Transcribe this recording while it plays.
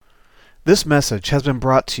This message has been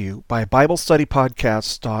brought to you by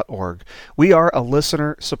BibleStudyPodcasts.org. We are a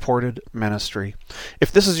listener-supported ministry.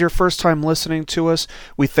 If this is your first time listening to us,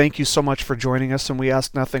 we thank you so much for joining us and we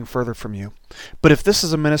ask nothing further from you. But if this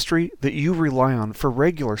is a ministry that you rely on for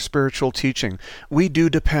regular spiritual teaching, we do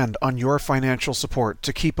depend on your financial support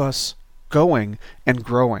to keep us going and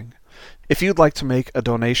growing. If you'd like to make a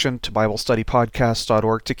donation to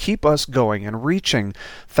BibleStudyPodcasts.org to keep us going and reaching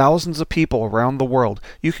thousands of people around the world,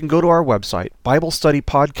 you can go to our website,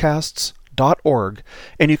 BibleStudyPodcasts.org,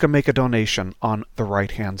 and you can make a donation on the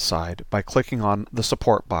right-hand side by clicking on the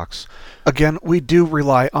support box. Again, we do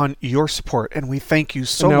rely on your support, and we thank you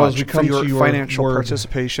so much for your financial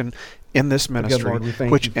participation in this ministry,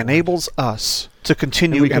 which enables us to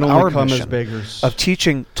continue in our mission of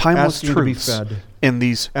teaching timeless truths in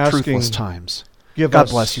these truthless times. God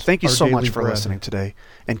bless you. Thank you so much for listening today,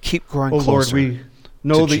 and keep growing closer. Lord, we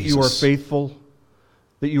know that you are faithful,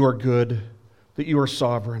 that you are good, that you are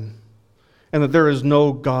sovereign, and that there is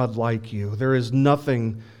no God like you. There is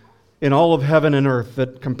nothing in all of heaven and earth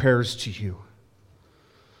that compares to you.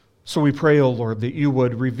 So we pray, O Lord, that you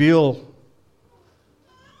would reveal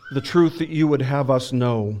the truth that you would have us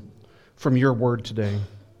know from your word today,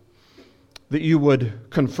 that you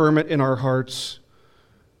would confirm it in our hearts,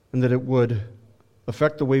 and that it would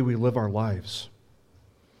affect the way we live our lives.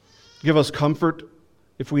 Give us comfort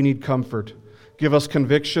if we need comfort. Give us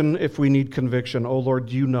conviction if we need conviction. Oh Lord,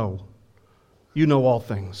 you know. You know all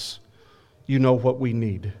things. You know what we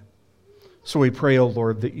need. So we pray, oh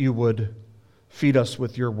Lord, that you would feed us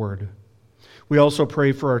with your word. We also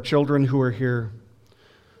pray for our children who are here,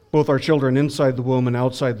 both our children inside the womb and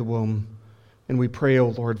outside the womb, and we pray, oh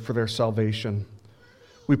Lord, for their salvation.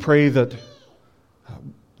 We pray that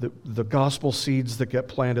the gospel seeds that get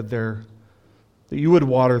planted there, that you would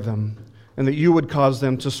water them and that you would cause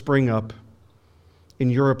them to spring up in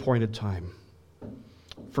your appointed time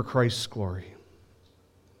for Christ's glory.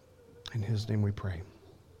 In his name we pray.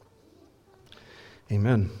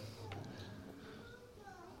 Amen.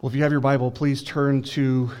 Well, if you have your Bible, please turn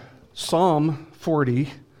to Psalm 40.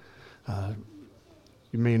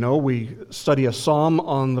 You may know we study a psalm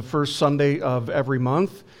on the first Sunday of every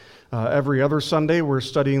month. Every other Sunday, we're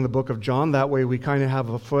studying the book of John. That way, we kind of have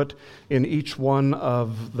a foot in each one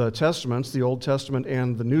of the Testaments, the Old Testament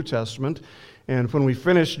and the New Testament. And when we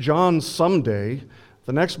finish John someday,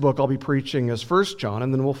 the next book I'll be preaching is 1 John,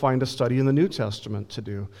 and then we'll find a study in the New Testament to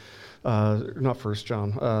do. Not 1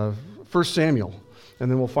 John, 1 Samuel. And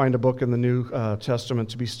then we'll find a book in the New Testament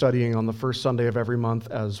to be studying on the first Sunday of every month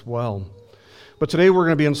as well. But today we're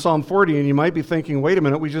going to be in Psalm 40, and you might be thinking, wait a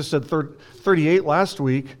minute, we just said 38 last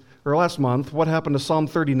month. What happened to Psalm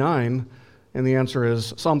 39? And the answer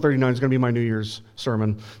is Psalm 39 is going to be my New Year's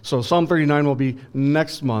sermon. So Psalm 39 will be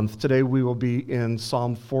next month. Today we will be in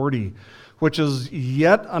Psalm 40, which is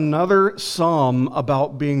yet another psalm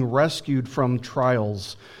about being rescued from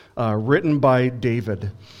trials, written by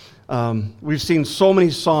David. We've seen so many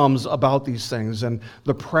psalms about these things and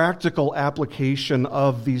the practical application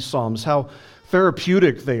of these psalms, how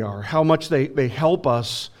therapeutic they are, how much they help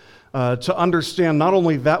us to understand not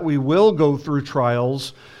only that we will go through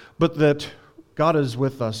trials, but that God is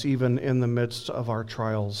with us even in the midst of our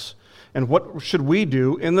trials. And what should we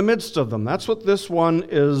do in the midst of them? That's what this one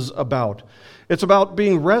is about. It's about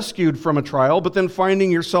being rescued from a trial, but then finding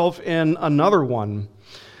yourself in another one.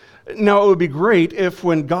 Now, it would be great if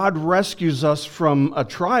when God rescues us from a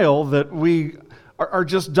trial that we are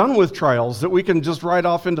just done with trials, that we can just ride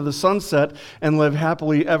off into the sunset and live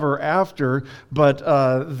happily ever after, but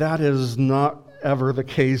that is not ever the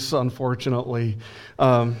case, unfortunately.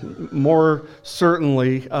 More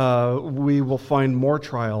certainly, we will find more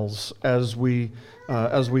trials as we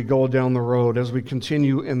go down the road, as we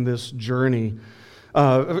continue in this journey.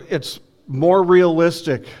 It's more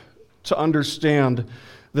realistic to understand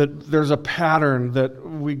that there's a pattern that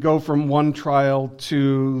we go from one trial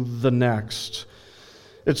to the next.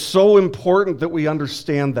 It's so important that we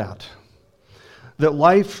understand that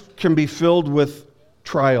life can be filled with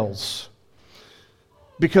trials,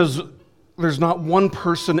 because there's not one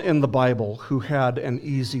person in the Bible who had an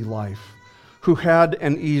easy life, who had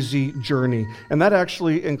an easy journey, and that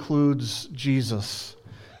actually includes Jesus.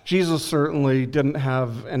 Jesus certainly didn't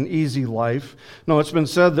have an easy life. No, it's been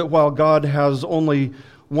said that while God has only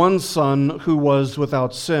one son who was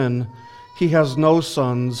without sin, he has no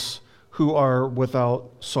sons who are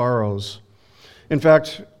without sorrows. In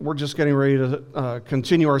fact, we're just getting ready to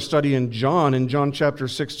continue our study in John chapter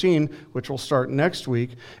 16, which will start next week.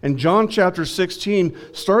 And John chapter 16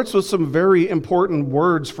 starts with some very important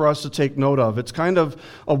words for us to take note of. It's kind of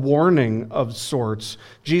a warning of sorts.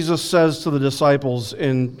 Jesus says to the disciples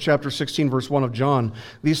in chapter 16, verse 1 of John,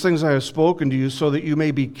 "These things I have spoken to you so that you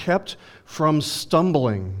may be kept from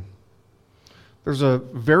stumbling." There's a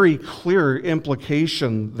very clear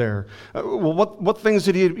implication there. Well, what things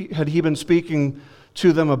had he been speaking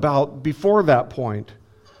to them about before that point?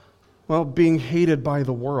 Well, being hated by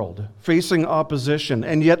the world, facing opposition,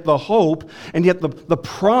 and yet the hope, and yet the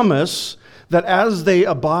promise that as they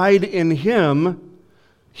abide in Him,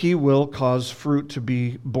 He will cause fruit to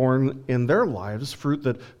be born in their lives, fruit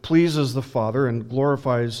that pleases the Father and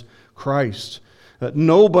glorifies Christ. That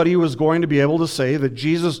nobody was going to be able to say that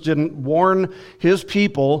Jesus didn't warn His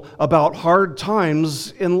people about hard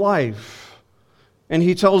times in life. And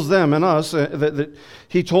He tells them and us that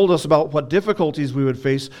He told us about what difficulties we would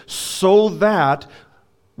face so that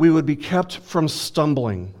we would be kept from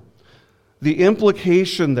stumbling. The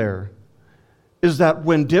implication there is that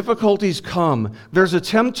when difficulties come, there's a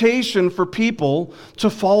temptation for people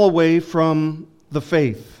to fall away from the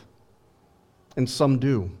faith. And some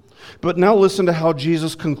do. But now listen to how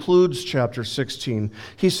Jesus concludes chapter 16.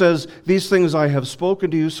 He says, "These things I have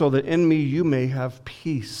spoken to you so that in me you may have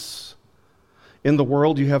peace. In the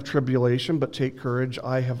world you have tribulation, but take courage,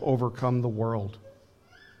 I have overcome the world."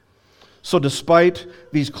 So despite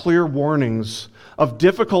these clear warnings of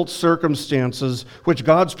difficult circumstances which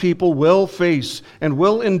God's people will face and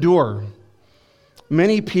will endure,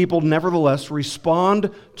 many people nevertheless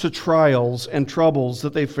respond to trials and troubles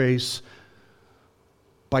that they face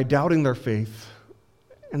by doubting their faith,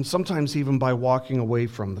 and sometimes even by walking away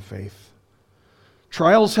from the faith.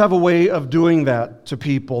 Trials have a way of doing that to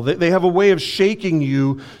people. They have a way of shaking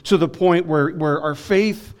you to the point where our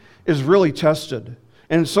faith is really tested.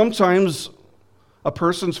 And sometimes a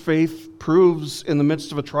person's faith proves in the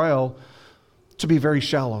midst of a trial to be very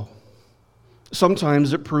shallow.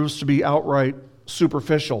 Sometimes it proves to be outright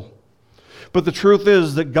superficial. But the truth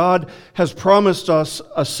is that God has promised us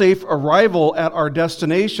a safe arrival at our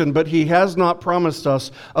destination, but He has not promised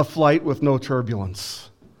us a flight with no turbulence.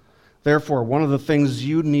 Therefore, one of the things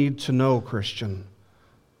you need to know, Christian,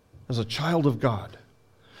 as a child of God,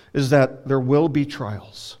 is that there will be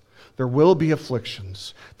trials, there will be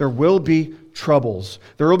afflictions, there will be troubles,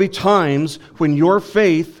 there will be times when your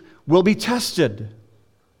faith will be tested,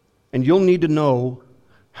 and you'll need to know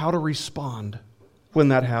how to respond when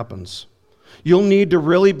that happens. You'll need to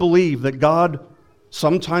really believe that God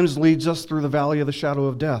sometimes leads us through the valley of the shadow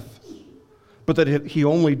of death, but that He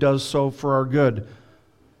only does so for our good.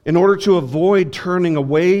 In order to avoid turning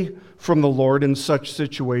away from the Lord in such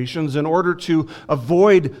situations, in order to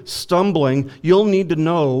avoid stumbling, you'll need to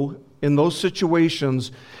know in those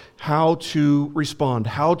situations how to respond,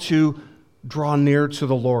 how to draw near to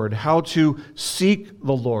the Lord, how to seek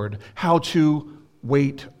the Lord, how to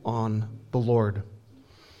wait on the Lord.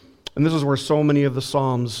 And this is where so many of the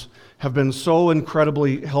Psalms have been so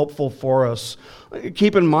incredibly helpful for us.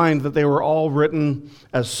 Keep in mind that they were all written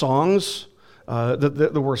as songs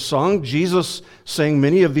that were sung. Jesus sang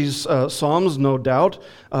many of these psalms, no doubt,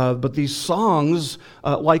 but these songs,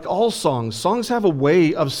 like all songs have a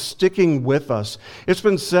way of sticking with us. It's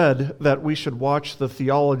been said that we should watch the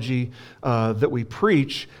theology that we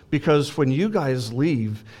preach, because when you guys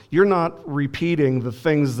leave, you're not repeating the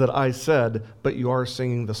things that I said, but you are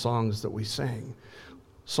singing the songs that we sang.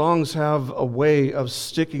 Songs have a way of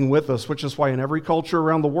sticking with us, which is why in every culture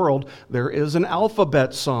around the world, there is an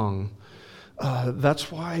alphabet song.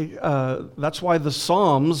 That's why the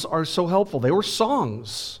Psalms are so helpful. They were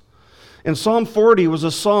songs. And Psalm 40 was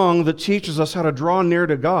a song that teaches us how to draw near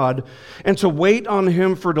to God and to wait on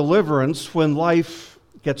Him for deliverance when life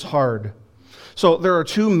gets hard. So there are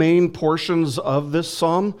two main portions of this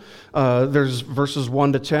psalm. There's verses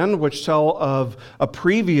 1 to 10, which tell of a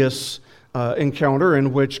previous encounter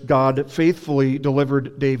in which God faithfully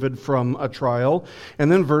delivered David from a trial. And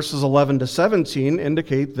then verses 11 to 17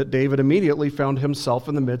 indicate that David immediately found himself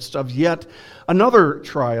in the midst of yet another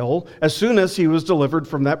trial as soon as he was delivered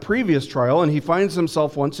from that previous trial, and he finds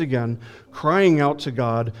himself once again crying out to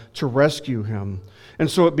God to rescue him. And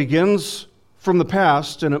so it begins from the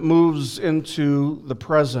past and it moves into the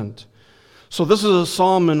present. So this is a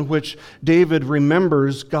psalm in which David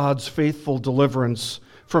remembers God's faithful deliverance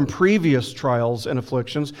from previous trials and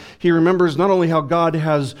afflictions. He remembers not only how God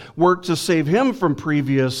has worked to save him from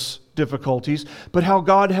previous difficulties, but how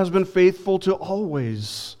God has been faithful to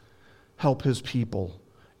always help His people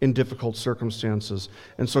in difficult circumstances.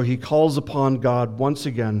 And so he calls upon God once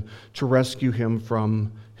again to rescue him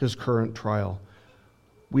from his current trial.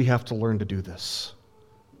 We have to learn to do this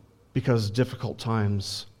because difficult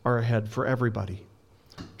times are ahead for everybody.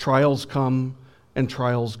 Trials come and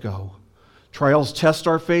trials go. Trials test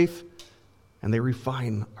our faith and they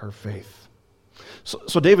refine our faith.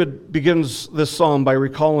 So David begins this psalm by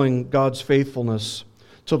recalling God's faithfulness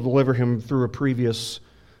to deliver him through a previous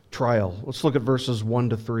trial. Let's look at verses 1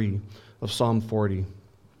 to 3 of Psalm 40.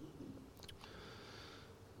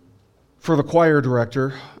 For the choir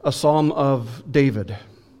director, a psalm of David.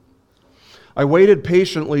 I waited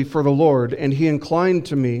patiently for the Lord, and he inclined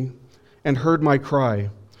to me and heard my cry.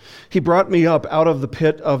 He brought me up out of the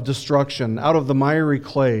pit of destruction, out of the miry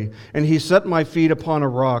clay, and he set my feet upon a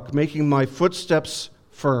rock, making my footsteps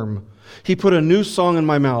firm. He put a new song in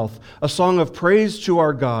my mouth, a song of praise to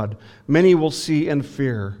our God. Many will see and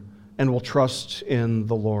fear and will trust in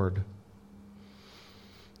the Lord.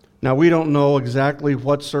 Now, we don't know exactly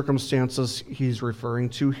what circumstances he's referring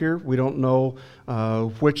to here. We don't know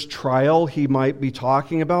which trial he might be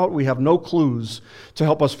talking about. We have no clues to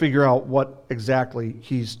help us figure out what exactly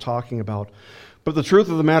he's talking about. But the truth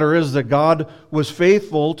of the matter is that God was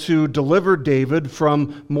faithful to deliver David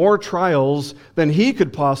from more trials than he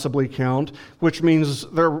could possibly count, which means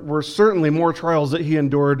there were certainly more trials that he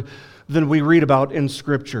endured than we read about in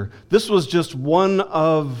Scripture. This was just one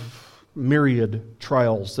of myriad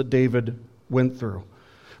trials that David went through.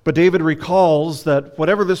 But David recalls that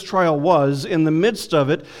whatever this trial was, in the midst of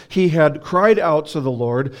it, he had cried out to the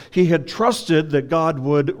Lord. He had trusted that God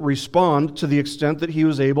would respond to the extent that he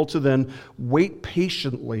was able to then wait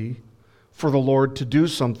patiently for the Lord to do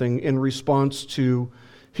something in response to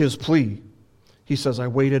his plea. He says, I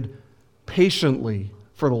waited patiently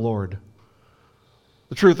for the Lord.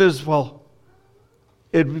 The truth is,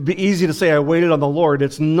 it'd be easy to say I waited on the Lord.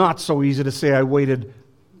 It's not so easy to say I waited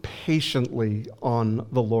patiently on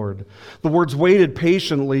the Lord. The words waited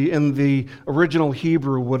patiently in the original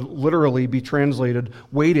Hebrew would literally be translated,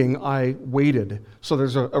 waiting, I waited. So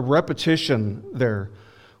there's a repetition there,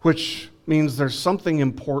 which means there's something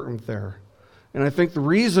important there. And I think the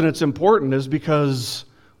reason it's important is because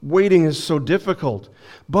waiting is so difficult.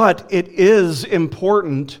 But it is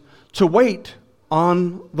important to wait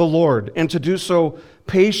on the Lord and to do so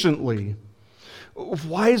patiently.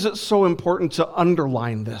 Why is it so important to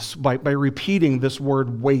underline this by repeating this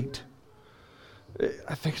word wait?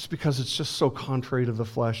 I think it's because it's just so contrary to the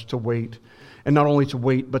flesh to wait. And not only to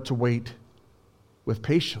wait, but to wait with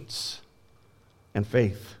patience and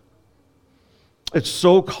faith. It's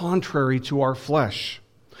so contrary to our flesh.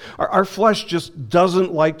 Our flesh just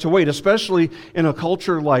doesn't like to wait, especially in a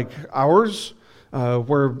culture like ours,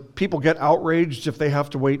 where people get outraged if they have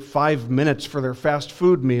to wait 5 minutes for their fast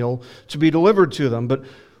food meal to be delivered to them. But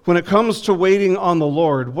when it comes to waiting on the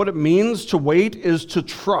Lord, what it means to wait is to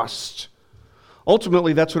trust.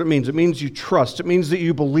 Ultimately, that's what it means. It means you trust. It means that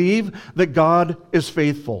you believe that God is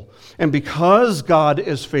faithful. And because God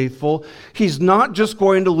is faithful, He's not just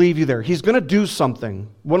going to leave you there. He's going to do something,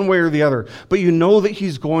 one way or the other. But you know that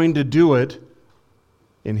He's going to do it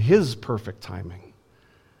in His perfect timing.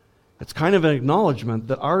 It's kind of an acknowledgement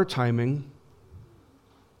that our timing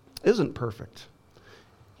isn't perfect.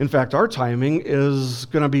 In fact, our timing is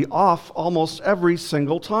going to be off almost every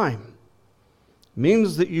single time. It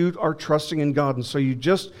means that you are trusting in God, and so you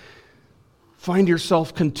just find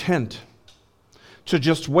yourself content to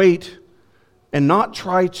just wait and not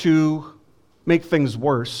try to make things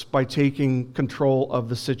worse by taking control of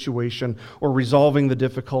the situation or resolving the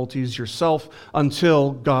difficulties yourself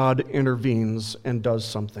until God intervenes and does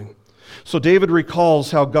something. So David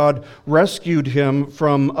recalls how God rescued him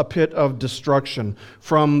from a pit of destruction,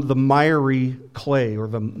 from the miry clay or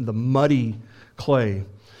the muddy clay.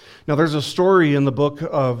 Now there's a story in the book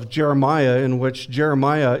of Jeremiah in which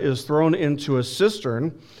Jeremiah is thrown into a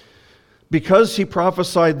cistern because he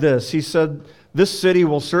prophesied this. He said, "This city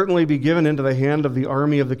will certainly be given into the hand of the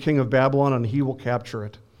army of the king of Babylon, and he will capture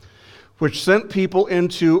it," which sent people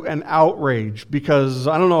into an outrage because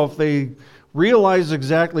I don't know if they realized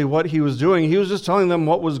exactly what he was doing. He was just telling them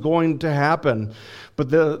what was going to happen. But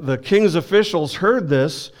the king's officials heard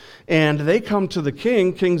this, and they come to the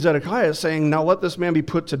king, King Zedekiah, saying, "Now let this man be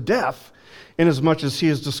put to death, inasmuch as he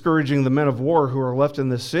is discouraging the men of war who are left in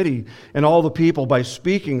this city, and all the people by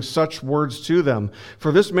speaking such words to them.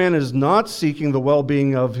 For this man is not seeking the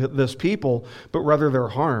well-being of this people, but rather their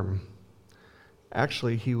harm."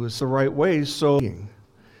 Actually, he was the right way, so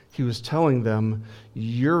he was telling them,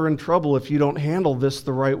 you're in trouble if you don't handle this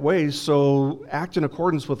the right way, so act in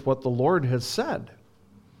accordance with what the Lord has said.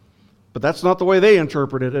 But that's not the way they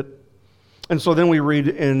interpreted it. And so then we read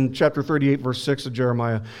in chapter 38, verse 6 of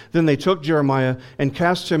Jeremiah, "Then they took Jeremiah and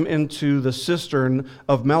cast him into the cistern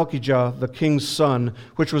of Malchijah, the king's son,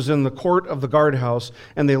 which was in the court of the guardhouse,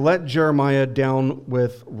 and they let Jeremiah down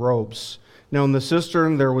with ropes. Now in the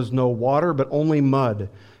cistern there was no water, but only mud,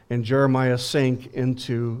 and Jeremiah sank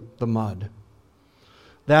into the mud."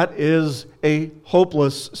 That is a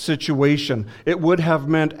hopeless situation. It would have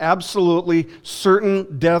meant absolutely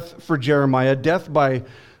certain death for Jeremiah, death by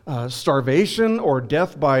starvation or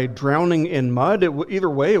death by drowning in mud. Either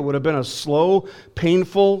way, it would have been a slow,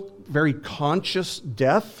 painful, very conscious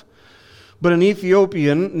death. But an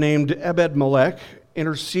Ethiopian named Ebed-Melech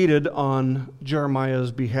interceded on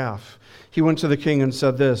Jeremiah's behalf. He went to the king and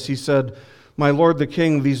said this. He said, "My lord the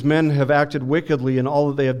king, these men have acted wickedly in all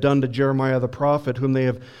that they have done to Jeremiah the prophet, whom they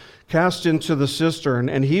have cast into the cistern,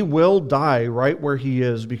 and he will die right where he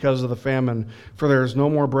is because of the famine, for there is no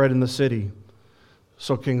more bread in the city."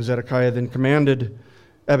 So King Zedekiah then commanded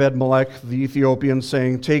Ebed-Melech the Ethiopian,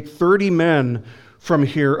 saying, "Take 30 men from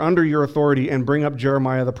here under your authority and bring up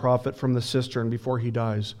Jeremiah the prophet from the cistern before he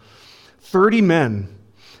dies." 30 men.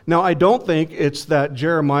 Now, I don't think it's that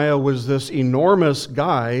Jeremiah was this enormous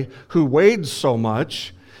guy who weighed so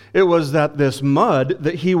much. It was that this mud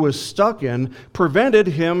that he was stuck in prevented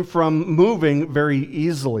him from moving very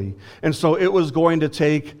easily. And so it was going to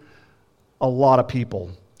take a lot of people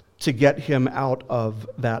to get him out of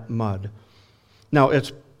that mud. Now,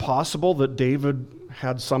 it's possible that David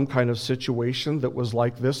had some kind of situation that was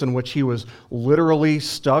like this, in which he was literally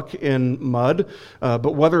stuck in mud.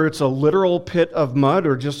 But whether it's a literal pit of mud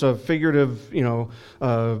or just a figurative,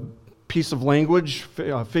 piece of language,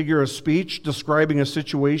 figure of speech describing a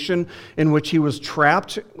situation in which he was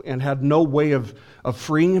trapped and had no way of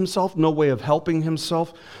freeing himself, no way of helping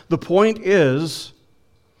himself, the point is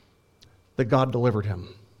that God delivered him.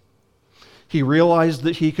 He realized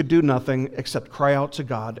that he could do nothing except cry out to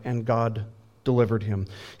God, and God delivered him.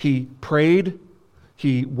 He prayed,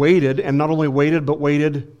 he waited, and not only waited, but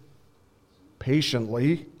waited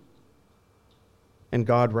patiently, and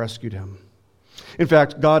God rescued him. In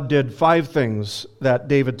fact, God did 5 things that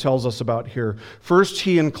David tells us about here. First,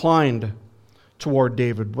 he inclined toward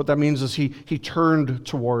David. What that means is he turned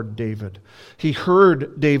toward David. He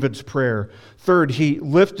heard David's prayer. Third, he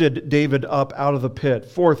lifted David up out of the pit.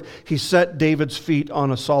 Fourth, he set David's feet on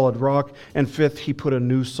a solid rock. And fifth, he put a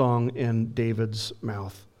new song in David's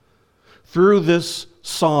mouth. Through this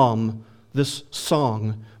psalm, this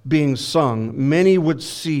song being sung, many would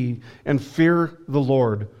see and fear the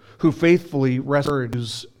Lord, who faithfully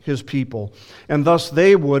rescues his people. And thus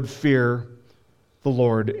they would fear the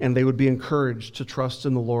Lord, and they would be encouraged to trust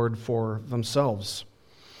in the Lord for themselves.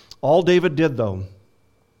 All David did, though,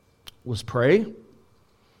 was pray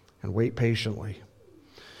and wait patiently.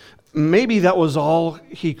 Maybe that was all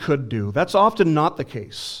he could do. That's often not the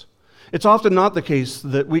case. It's often not the case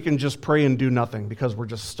that we can just pray and do nothing because we're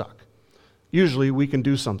just stuck. Usually we can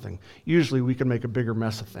do something. Usually we can make a bigger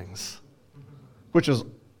mess of things, which is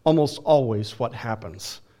almost always what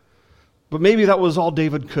happens. But maybe that was all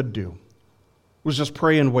David could do, was just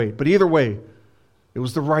pray and wait. But either way, it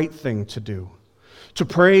was the right thing to do. To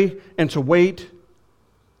pray and to wait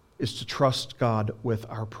is to trust God with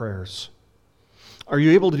our prayers. Are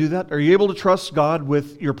you able to do that? Are you able to trust God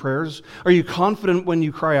with your prayers? Are you confident when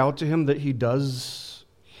you cry out to Him that He does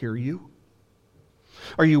hear you?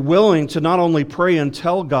 Are you willing to not only pray and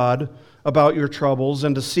tell God about your troubles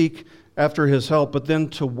and to seek after His help, but then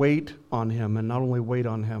to wait on Him, and not only wait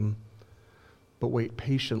on Him, but wait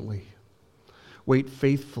patiently, wait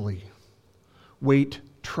faithfully, wait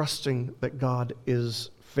trusting that God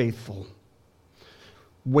is faithful,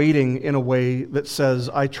 waiting in a way that says,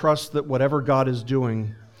 I trust that whatever God is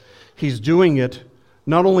doing, He's doing it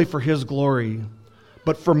not only for His glory,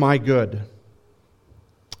 but for my good.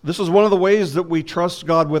 This is one of the ways that we trust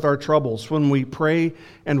God with our troubles, when we pray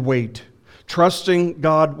and wait, trusting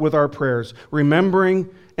God with our prayers, remembering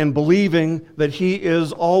and believing that He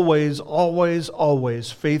is always, always,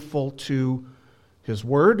 always faithful to His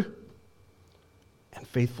word and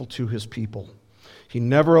faithful to His people. He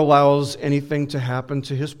never allows anything to happen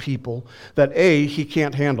to His people that A, He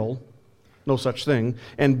can't handle, no such thing,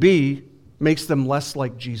 and B, makes them less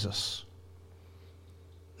like Jesus.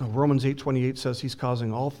 Now, Romans 8:28 says He's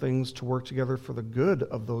causing all things to work together for the good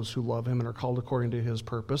of those who love Him and are called according to His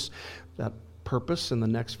purpose. That purpose in the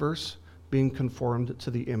next verse, being conformed to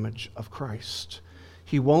the image of Christ.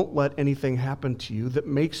 He won't let anything happen to you that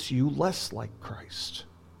makes you less like Christ.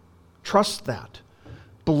 Trust that.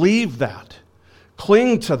 Believe that.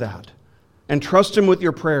 Cling to that. And trust Him with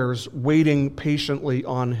your prayers, waiting patiently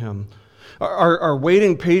on Him. Our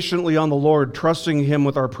waiting patiently on the Lord, trusting Him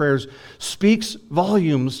with our prayers, speaks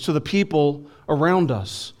volumes to the people around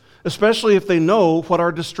us, especially if they know what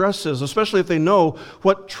our distress is, especially if they know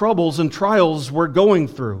what troubles and trials we're going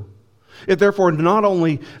through. It therefore not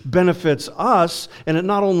only benefits us, and it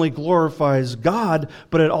not only glorifies God,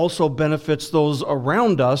 but it also benefits those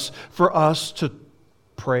around us for us to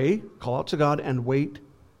pray, call out to God, and wait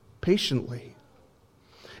patiently.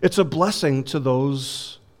 It's a blessing to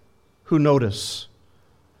those who notice.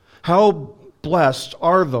 How blessed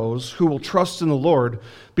are those who will trust in the Lord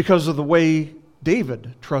because of the way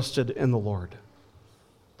David trusted in the Lord.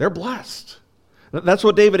 They're blessed. That's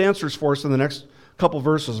what David answers for us in the next couple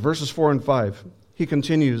verses, verses 4 and 5. He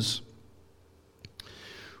continues,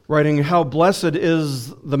 writing, "How blessed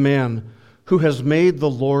is the man who has made the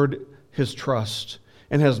Lord his trust,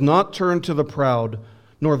 and has not turned to the proud,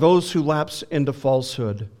 nor those who lapse into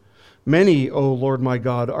falsehood. Many, O Lord my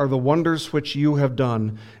God, are the wonders which you have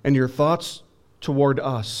done, and your thoughts toward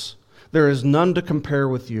us. There is none to compare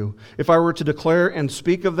with you. If I were to declare and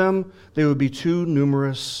speak of them, they would be too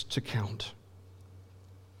numerous to count."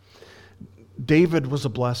 David was a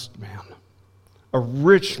blessed man, a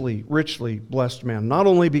richly, richly blessed man, not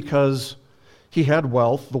only because he had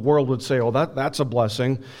wealth. The world would say, oh, that's a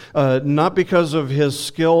blessing. Not because of his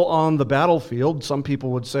skill on the battlefield. Some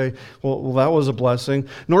people would say, well, that was a blessing.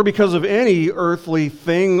 Nor because of any earthly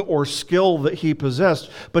thing or skill that he possessed,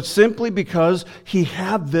 but simply because he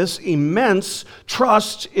had this immense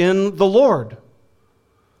trust in the Lord.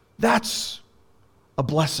 That's a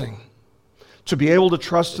blessing, to be able to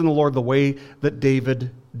trust in the Lord the way that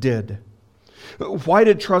David did. Why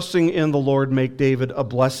did trusting in the Lord make David a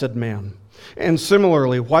blessed man? And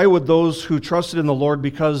similarly, why would those who trusted in the Lord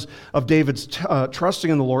because of David's trusting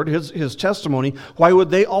in the Lord, his testimony, why would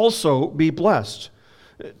they also be blessed?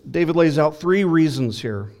 David lays out 3 reasons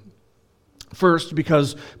here. First,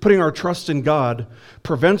 because putting our trust in God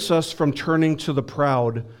prevents us from turning to the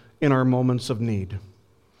proud in our moments of need.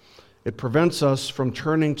 It prevents us from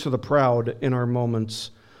turning to the proud in our moments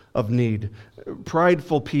of need.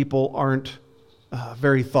 Prideful people aren't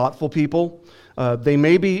very thoughtful people. They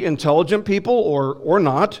may be intelligent people or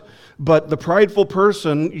not, but the prideful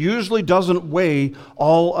person usually doesn't weigh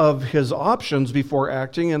all of his options before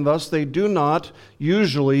acting, and thus they do not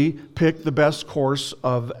usually pick the best course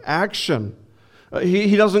of action.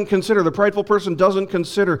 He doesn't consider, the prideful person doesn't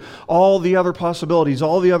consider all the other possibilities,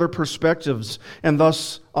 all the other perspectives, and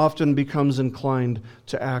thus often becomes inclined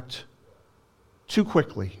to act too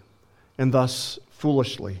quickly and thus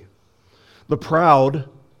foolishly. The proud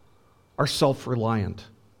are self-reliant.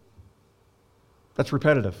 That's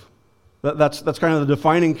repetitive. That's kind of the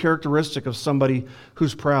defining characteristic of somebody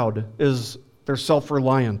who's proud, is they're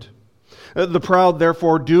self-reliant. The proud,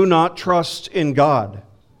 therefore, do not trust in God.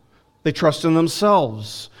 They trust in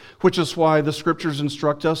themselves, which is why the Scriptures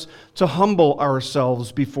instruct us to humble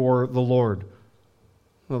ourselves before the Lord.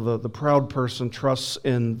 The proud person trusts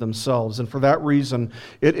in themselves, and for that reason,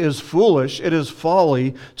 it is foolish, it is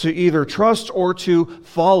folly to either trust or to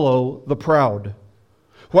follow the proud.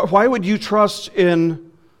 Why would you trust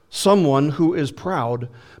in someone who is proud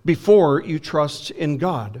before you trust in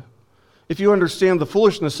God? If you understand the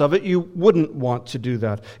foolishness of it, you wouldn't want to do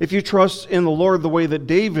that. If you trust in the Lord the way that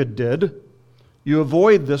David did, you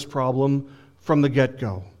avoid this problem from the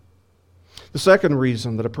get-go. The second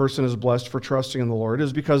reason that a person is blessed for trusting in the Lord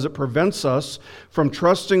is because it prevents us from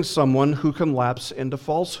trusting someone who can lapse into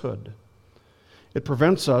falsehood. It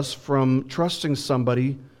prevents us from trusting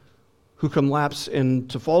somebody who can lapse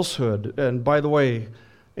into falsehood. And by the way,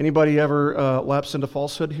 anybody ever lapse into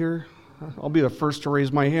falsehood here? I'll be the first to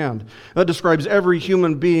raise my hand. That describes every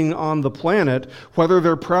human being on the planet, whether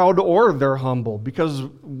they're proud or they're humble, because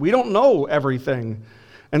we don't know everything.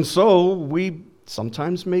 And so we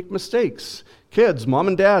sometimes make mistakes. Kids, mom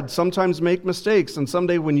and dad sometimes make mistakes. And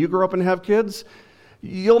someday when you grow up and have kids,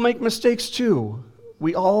 you'll make mistakes too.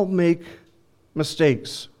 We all make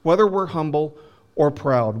mistakes, whether we're humble or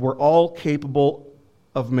proud. We're all capable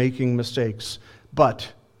of making mistakes.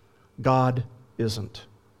 But God isn't.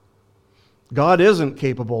 God isn't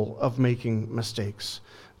capable of making mistakes.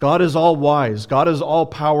 God is all-wise. God is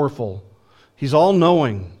all-powerful. He's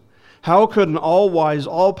all-knowing. How could an all-wise,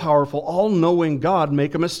 all-powerful, all-knowing God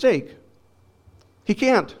make a mistake? He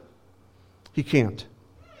can't. He can't.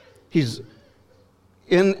 He's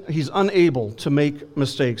unable to make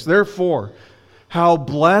mistakes. Therefore, how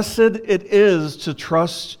blessed it is to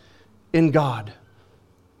trust in God,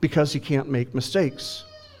 because He can't make mistakes.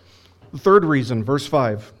 The third reason, verse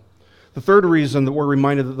 5. The third reason that we're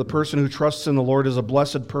reminded that the person who trusts in the Lord is a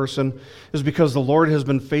blessed person is because the Lord has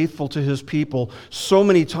been faithful to his people so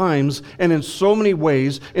many times and in so many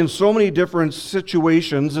ways, in so many different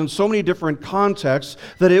situations, in so many different contexts,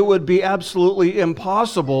 that it would be absolutely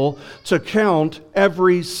impossible to count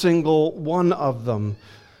every single one of them.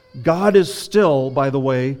 God is still, by the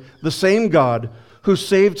way, the same God who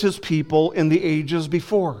saved his people in the ages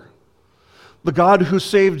before. The God who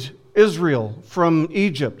saved Israel from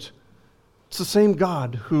Egypt. It's the same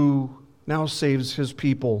God who now saves his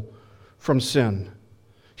people from sin.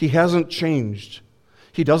 He hasn't changed.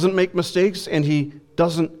 He doesn't make mistakes, and he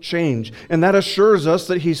doesn't change. And that assures us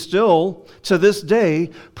that he still, to this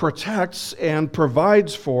day, protects and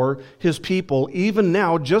provides for his people, even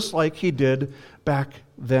now, just like he did back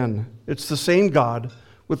then. It's the same God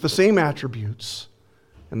with the same attributes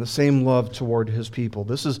and the same love toward his people.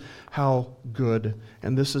 This is how good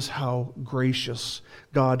and this is how gracious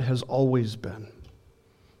God has always been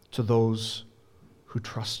to those who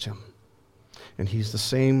trust him. And he's the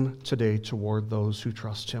same today toward those who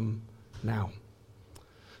trust him now.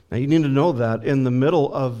 Now you need to know that in the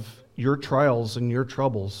middle of your trials and your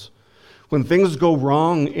troubles, when things go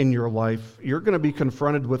wrong in your life, you're going to be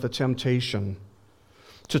confronted with a temptation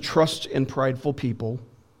to trust in prideful people,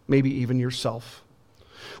 maybe even yourself,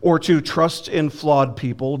 or to trust in flawed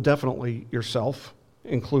people, definitely yourself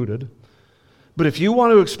included. But if you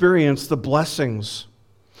want to experience the blessings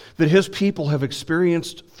that his people have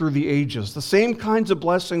experienced through the ages, the same kinds of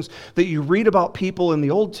blessings that you read about people in the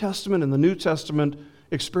Old Testament and the New Testament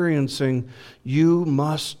experiencing, you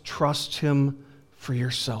must trust him for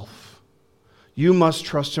yourself. You must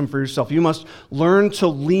trust him for yourself. You must learn to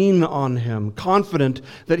lean on him, confident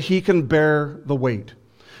that he can bear the weight.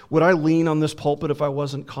 Would I lean on this pulpit if I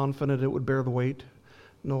wasn't confident it would bear the weight?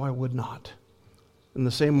 No, I would not. In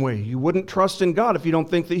the same way, you wouldn't trust in God if you don't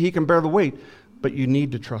think that he can bear the weight, but you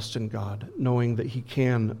need to trust in God, knowing that he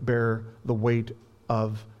can bear the weight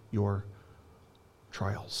of your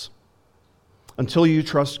trials. Until you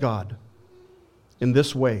trust God in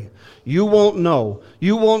this way, you won't know,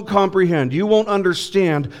 you won't comprehend, you won't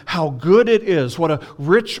understand how good it is, what a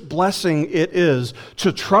rich blessing it is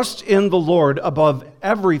to trust in the Lord above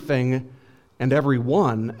everything and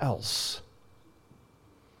everyone else.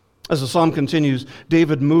 As the psalm continues,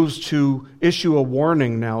 David moves to issue a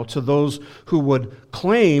warning now to those who would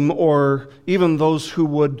claim, or even those who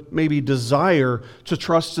would maybe desire to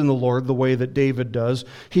trust in the Lord the way that David does.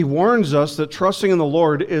 He warns us that trusting in the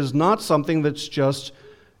Lord is not something that's just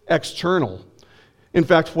external. In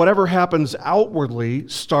fact, whatever happens outwardly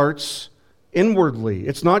starts inwardly.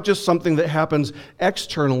 It's not just something that happens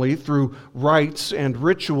externally through rites and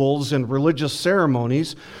rituals and religious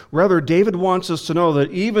ceremonies. Rather, David wants us to know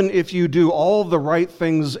that even if you do all the right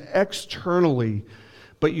things externally,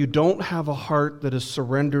 but you don't have a heart that is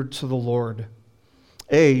surrendered to the Lord,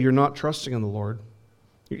 you're not trusting in the Lord.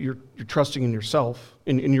 You're trusting in yourself,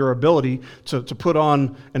 in your ability to put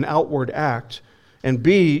on an outward act. And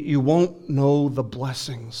B, you won't know the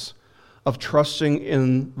blessings of trusting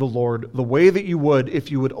in the Lord the way that you would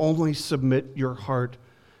if you would only submit your heart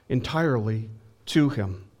entirely to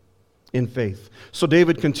him in faith. So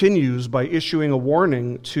David continues by issuing a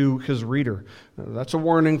warning to his reader. That's a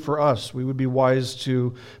warning for us. We would be wise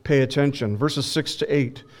to pay attention. Verses 6 to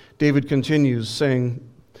 8, David continues saying,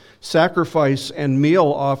 "Sacrifice and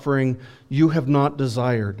meal offering you have not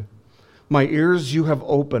desired. My ears you have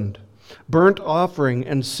opened. Burnt offering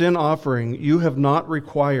and sin offering you have not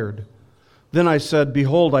required. Then I said,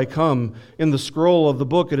 Behold, I come. In the scroll of the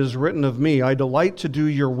book it is written of me, I delight to do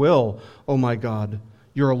your will, O my God.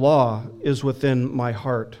 Your law is within my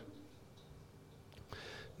heart."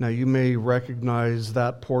 Now you may recognize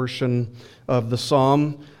that portion of the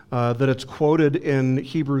psalm that it's quoted in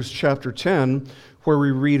Hebrews chapter 10, where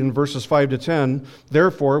we read in verses 5 to 10,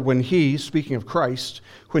 "Therefore, when he," speaking of Christ,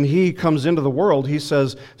 "when he comes into the world, he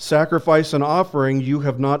says, Sacrifice and offering you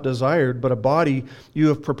have not desired, but a body you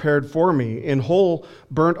have prepared for me. In whole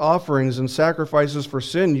burnt offerings and sacrifices for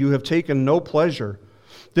sin you have taken no pleasure.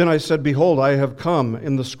 Then I said, Behold, I have come.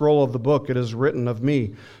 In the scroll of the book it is written of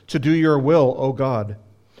me, to do your will, O God."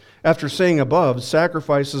 After saying above,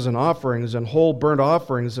 sacrifices and offerings and whole burnt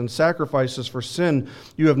offerings and sacrifices for sin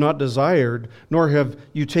you have not desired, nor have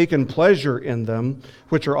you taken pleasure in them,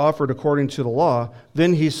 which are offered according to the law,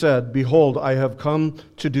 then he said, Behold, I have come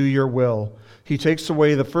to do your will. He takes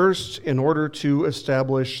away the first in order to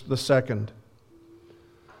establish the second.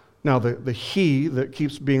 Now, the he that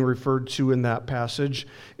keeps being referred to in that passage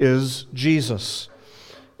is Jesus.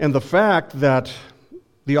 And the fact that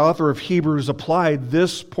the author of Hebrews applied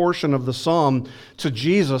this portion of the psalm to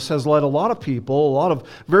Jesus has led a lot of people, a lot of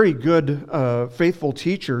very good, faithful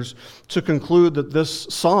teachers, to conclude that this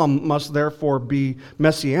psalm must therefore be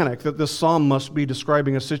messianic, that this psalm must be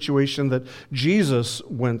describing a situation that Jesus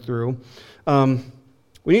went through.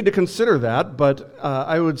 We need to consider that, but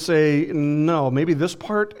I would say no, maybe this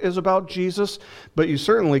part is about Jesus, but you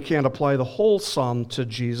certainly can't apply the whole psalm to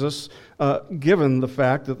Jesus, given the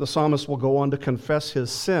fact that the psalmist will go on to confess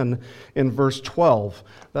his sin in verse 12.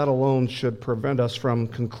 That alone should prevent us from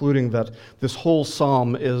concluding that this whole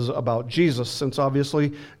psalm is about Jesus, since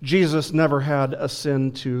obviously Jesus never had a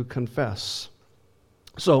sin to confess.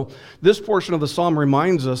 So this portion of the psalm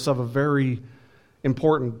reminds us of a very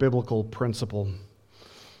important biblical principle,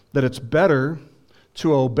 that it's better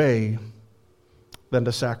to obey than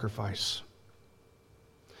to sacrifice.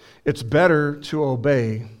 It's better to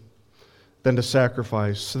obey than to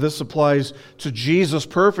sacrifice. This applies to Jesus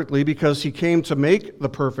perfectly because he came to make the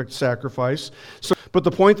perfect sacrifice. But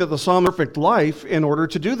the point that the psalm is perfect life in order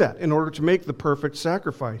to do that, in order to make the perfect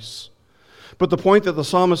sacrifice. But the point that the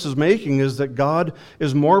psalmist is making is that God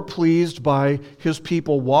is more pleased by his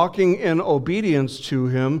people walking in obedience to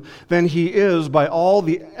him than he is by all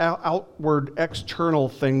the outward external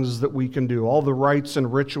things that we can do, all the rites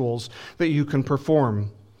and rituals that you can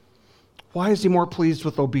perform. Why is he more pleased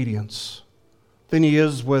with obedience than he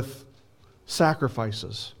is with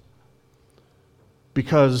sacrifices?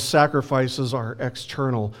 Because sacrifices are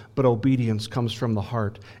external, but obedience comes from the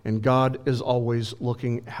heart, and God is always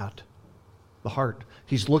looking at the heart.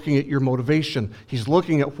 He's looking at your motivation. He's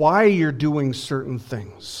looking at why you're doing certain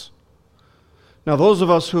things. Now, those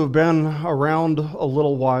of us who have been around a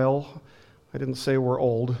little while, I didn't say we're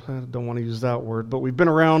old, I don't want to use that word, but we've been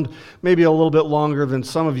around maybe a little bit longer than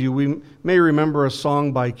some of you. We may remember a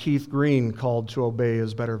song by Keith Green called "To Obey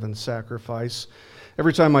is Better Than Sacrifice."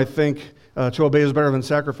 Every time I think to obey is better than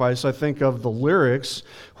sacrifice, I think of the lyrics,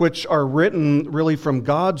 which are written really from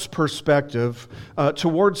God's perspective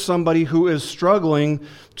towards somebody who is struggling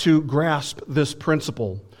to grasp this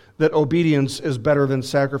principle, that obedience is better than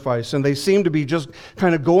sacrifice. And they seem to be just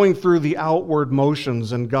kind of going through the outward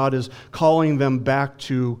motions, and God is calling them back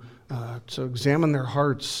to examine their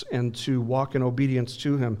hearts and to walk in obedience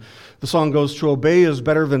to him. The song goes, "To obey is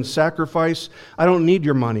better than sacrifice. I don't need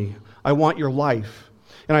your money. I want your life.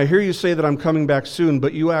 And I hear you say that I'm coming back soon,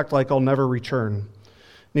 but you act like I'll never return." And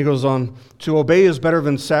he goes on, "To obey is better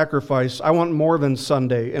than sacrifice. I want more than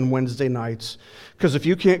Sunday and Wednesday nights. Because if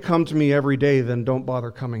you can't come to me every day, then don't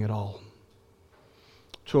bother coming at all."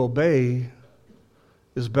 To obey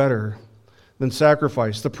is better than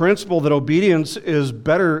sacrifice. The principle that obedience is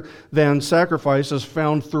better than sacrifice is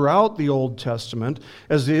found throughout the Old Testament,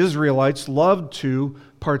 as the Israelites loved to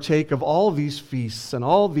partake of all these feasts and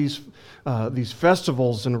all these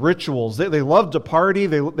festivals and rituals. They loved to party.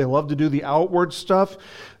 They loved to do the outward stuff.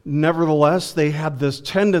 Nevertheless, they had this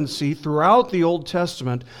tendency throughout the Old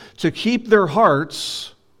Testament to keep their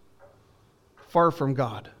hearts far from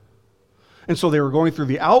God. And so they were going through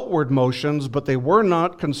the outward motions, but they were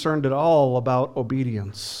not concerned at all about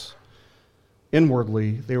obedience.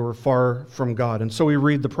 Inwardly, they were far from God. And so we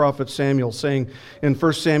read the prophet Samuel saying in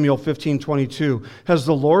 1 Samuel 15:22, "Has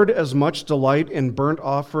the Lord as much delight in burnt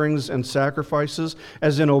offerings and sacrifices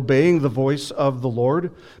as in obeying the voice of the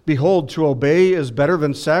Lord? Behold, to obey is better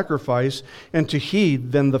than sacrifice, and to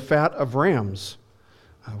heed than the fat of rams."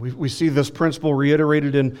 We see this principle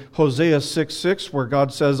reiterated in Hosea 6:6, where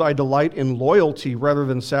God says, "I delight in loyalty rather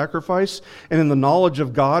than sacrifice, and in the knowledge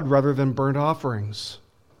of God rather than burnt offerings."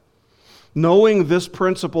 Knowing this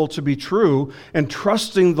principle to be true and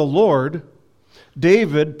trusting the Lord,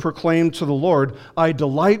 David proclaimed to the Lord, "I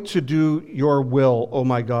delight to do your will, O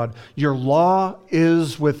my God. Your law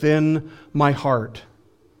is within my heart."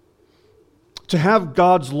 To have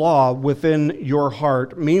God's law within your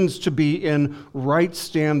heart means to be in right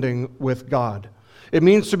standing with God. It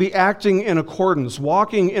means to be acting in accordance,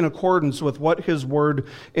 walking in accordance with what His Word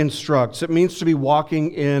instructs. It means to be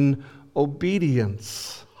walking in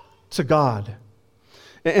obedience to God.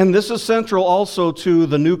 And this is central also to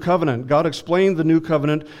the new covenant. God explained the new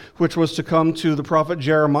covenant, which was to come to the prophet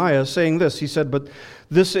Jeremiah, saying this. He said, "But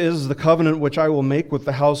this is the covenant which I will make with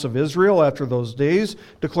the house of Israel after those days,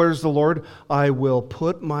 declares the Lord. I will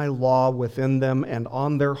put my law within them, and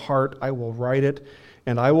on their heart I will write it,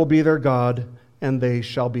 and I will be their God, and they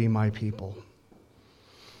shall be my people."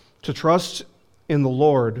 To trust in the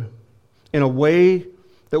Lord in a way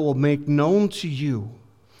that will make known to you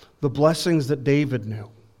the blessings that David knew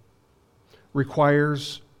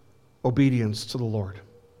requires obedience to the Lord.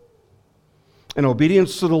 And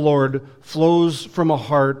obedience to the Lord flows from a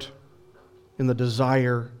heart in the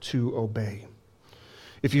desire to obey.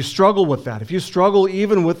 If you struggle with that, if you struggle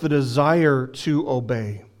even with the desire to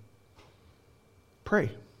obey,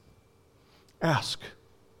 pray. Ask.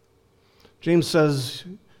 James says,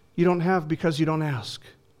 you don't have because you don't ask.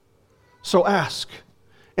 So ask.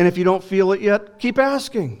 And if you don't feel it yet, keep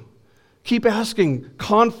asking. Keep asking,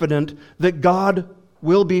 confident that God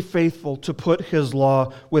will be faithful to put His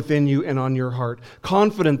law within you and on your heart.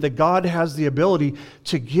 Confident that God has the ability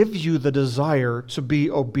to give you the desire to be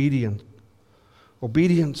obedient.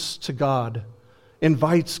 Obedience to God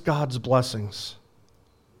invites God's blessings.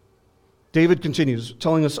 David continues,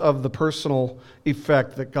 telling us of the personal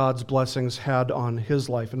effect that God's blessings had on his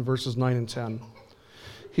life in verses 9 and 10.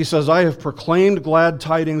 He says, I have proclaimed glad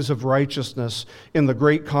tidings of righteousness in the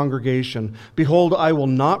great congregation. Behold, I will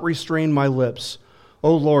not restrain my lips.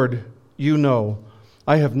 O Lord, you know,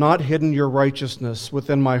 I have not hidden your righteousness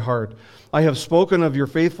within my heart. I have spoken of your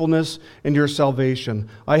faithfulness and your salvation.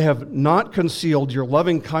 I have not concealed your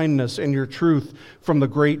loving kindness and your truth from the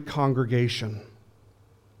great congregation.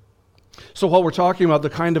 So while we're talking about the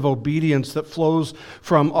kind of obedience that flows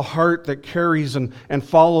from a heart that carries and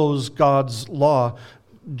follows God's law,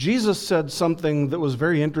 Jesus said something that was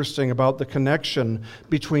very interesting about the connection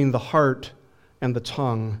between the heart and the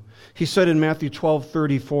tongue. He said in Matthew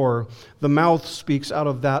 12:34, the mouth speaks out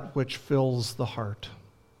of that which fills the heart.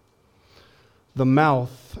 The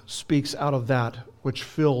mouth speaks out of that which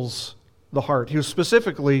fills the heart. He was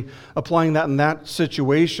specifically applying that in that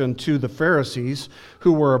situation to the Pharisees,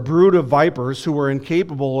 who were a brood of vipers, who were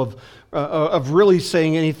incapable of really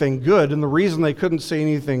saying anything good. And the reason they couldn't say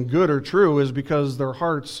anything good or true is because their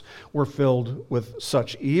hearts were filled with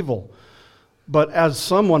such evil. But as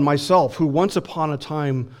someone, myself, who once upon a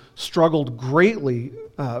time struggled greatly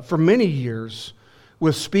for many years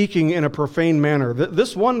with speaking in a profane manner,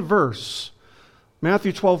 this one verse,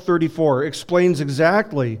 Matthew 12:34, explains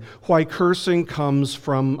exactly why cursing comes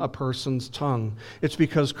from a person's tongue. It's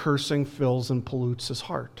because cursing fills and pollutes his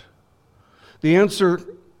heart. The answer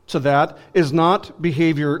to that is not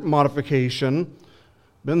behavior modification.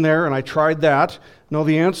 Been there and I tried that. No,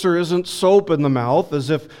 the answer isn't soap in the mouth,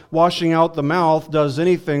 as if washing out the mouth does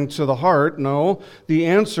anything to the heart. No, the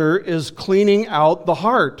answer is cleaning out the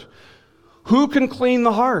heart. Who can clean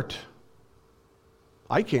the heart?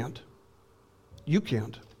 I can't. You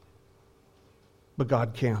can't. But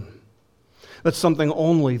God can. That's something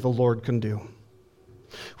only the Lord can do.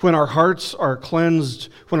 When our hearts are cleansed,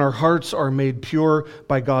 when our hearts are made pure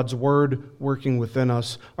by God's word working within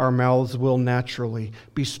us, our mouths will naturally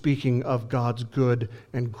be speaking of God's good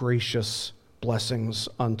and gracious blessings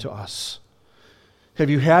unto us. Have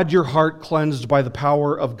you had your heart cleansed by the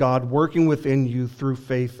power of God working within you through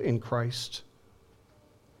faith in Christ?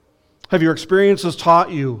 Have your experiences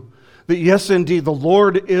taught you that yes, indeed, the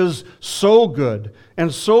Lord is so good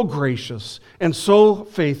and so gracious and so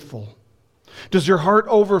faithful? Does your heart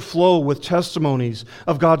overflow with testimonies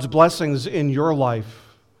of God's blessings in your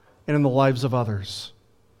life and in the lives of others?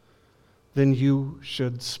 Then you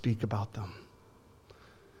should speak about them.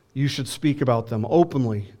 You should speak about them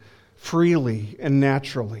openly, freely, and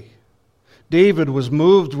naturally. David was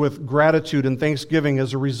moved with gratitude and thanksgiving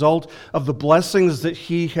as a result of the blessings that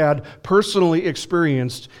he had personally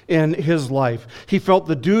experienced in his life. He felt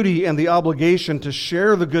the duty and the obligation to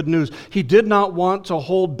share the good news. He did not want to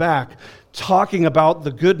hold back talking about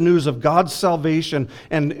the good news of God's salvation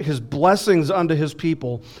and His blessings unto His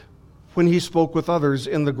people when he spoke with others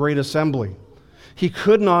in the great assembly. He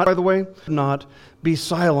could not, by the way, not be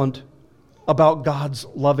silent about God's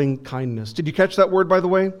loving kindness. Did you catch that word, by the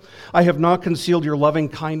way? I have not concealed your loving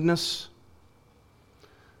kindness.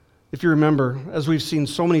 If you remember, as we've seen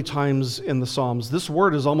so many times in the Psalms, this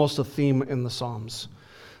word is almost a theme in the Psalms.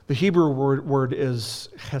 The Hebrew word is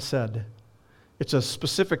chesed. It's a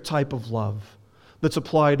specific type of love that's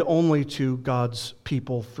applied only to God's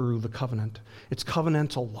people through the covenant. It's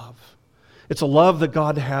covenantal love. It's a love that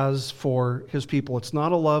God has for His people. It's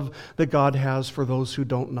not a love that God has for those who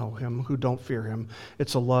don't know Him, who don't fear Him.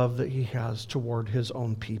 It's a love that He has toward His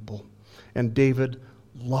own people. And David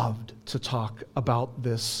loved to talk about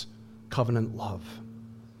this covenant love.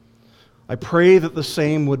 I pray that the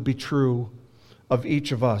same would be true of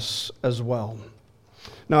each of us as well.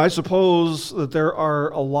 Now, I suppose that there are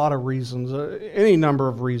a lot of reasons, any number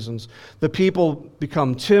of reasons, that people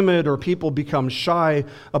become timid or people become shy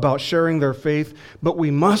about sharing their faith, but we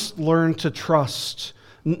must learn to trust,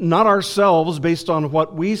 not ourselves based on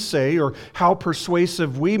what we say or how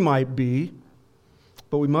persuasive we might be,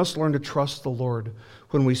 but we must learn to trust the Lord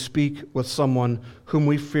when we speak with someone whom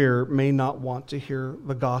we fear may not want to hear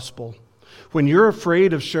the gospel. When you're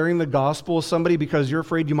afraid of sharing the gospel with somebody because you're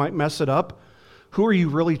afraid you might mess it up, Who are you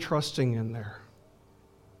really trusting in there?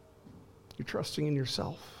 You're trusting in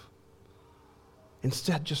yourself.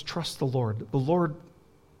 Instead, just trust the Lord. The Lord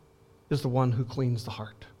is the one who cleans the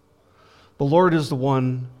heart. The Lord is the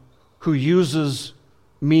one who uses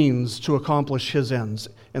means to accomplish his ends.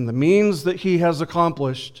 And the means that he has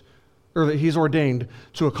accomplished, or that he's ordained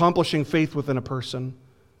to accomplishing faith within a person,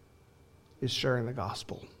 is sharing the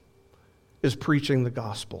gospel, is preaching the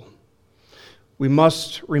gospel. We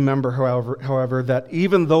must remember, however, that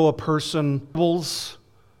even though a person troubles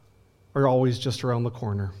are always just around the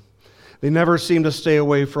corner, they never seem to stay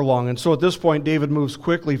away for long. And so at this point, David moves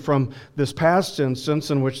quickly from this past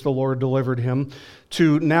instance in which the Lord delivered him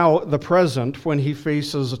to now the present when he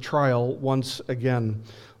faces a trial once again.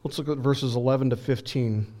 Let's look at verses 11 to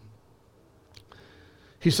 15.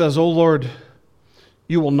 He says, O Lord,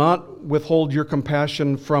 you will not withhold your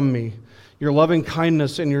compassion from me. Your loving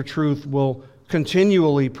kindness and your truth will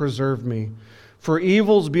continually preserve me. For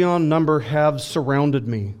evils beyond number have surrounded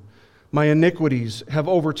me. My iniquities have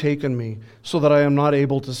overtaken me, so that I am not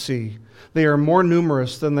able to see. They are more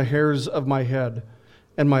numerous than the hairs of my head,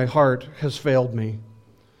 and my heart has failed me.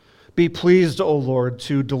 Be pleased, O Lord,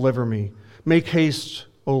 to deliver me. Make haste,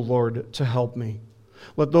 O Lord, to help me.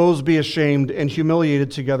 Let those be ashamed and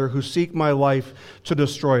humiliated together who seek my life to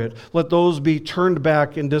destroy it. Let those be turned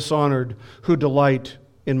back and dishonored who delight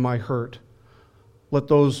in my hurt. Let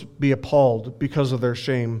those be appalled because of their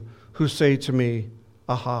shame who say to me,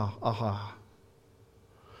 Aha, aha.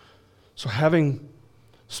 So having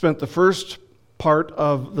spent the first part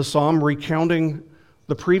of the psalm recounting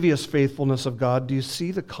the previous faithfulness of God, do you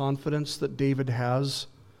see the confidence that David has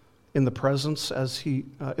in the present as he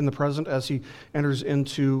enters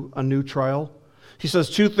into a new trial? He says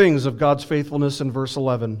two things of God's faithfulness in verse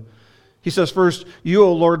 11. He says, first, you,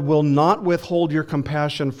 O Lord, will not withhold your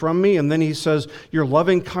compassion from me. And then he says, your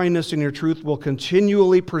loving kindness and your truth will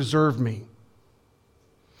continually preserve me.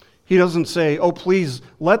 He doesn't say, oh, please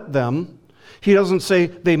let them. He doesn't say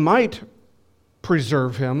they might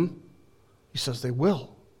preserve him. He says they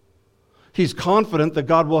will. He's confident that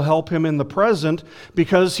God will help him in the present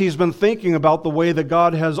because he's been thinking about the way that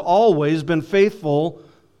God has always been faithful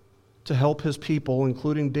to help his people,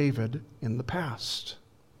 including David, in the past.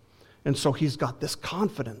 And so he's got this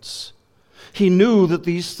confidence. He knew that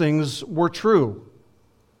these things were true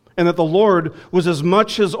and that the Lord was as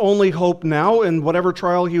much his only hope now in whatever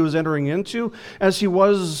trial he was entering into as he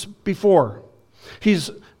was before.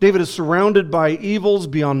 David is surrounded by evils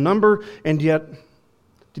beyond number, and yet,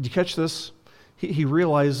 did you catch this? He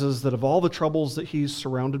realizes that of all the troubles that he's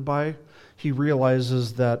surrounded by, he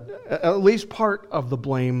realizes that at least part of the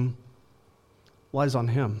blame lies on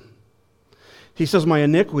him. He says, my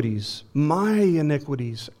iniquities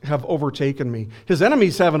have overtaken me. His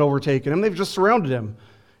enemies haven't overtaken him, they've just surrounded him.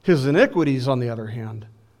 His iniquities, on the other hand,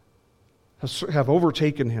 have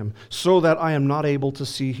overtaken him, so that I am not able to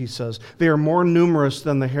see, he says. They are more numerous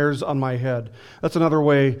than the hairs on my head. That's another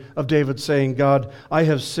way of David saying, God, I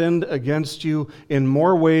have sinned against you in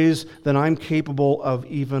more ways than I'm capable of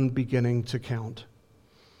even beginning to count.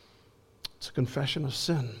 It's a confession of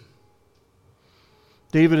sin.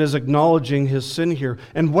 David is acknowledging his sin here.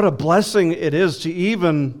 And what a blessing it is to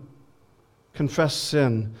even confess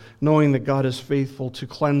sin, knowing that God is faithful to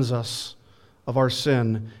cleanse us of our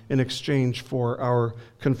sin in exchange for our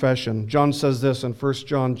confession. John says this in 1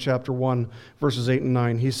 John chapter 1, verses 8 and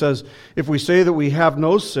 9. He says, if we say that we have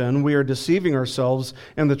no sin, we are deceiving ourselves,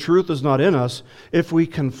 and the truth is not in us. If we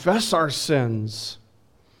confess our sins,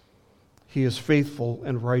 he is faithful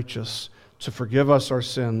and righteous to forgive us our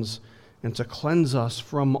sins and to cleanse us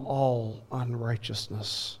from all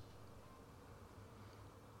unrighteousness.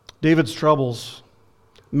 David's troubles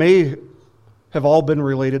may have all been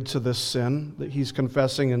related to this sin that he's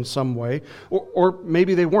confessing in some way, or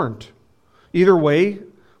maybe they weren't. Either way,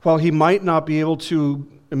 while he might not be able to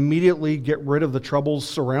immediately get rid of the troubles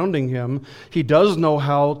surrounding him, he does know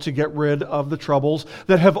how to get rid of the troubles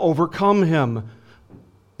that have overcome him,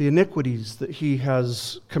 the iniquities that he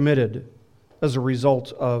has committed as a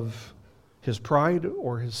result of his pride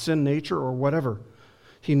or his sin nature or whatever.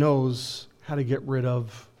 He knows how to get rid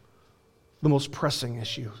of the most pressing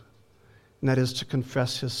issue, and that is to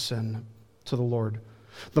confess his sin to the Lord.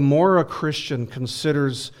 The more a Christian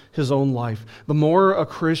considers his own life, the more a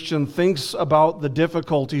Christian thinks about the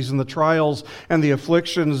difficulties and the trials and the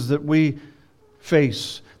afflictions that we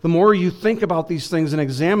face, the more you think about these things and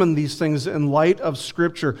examine these things in light of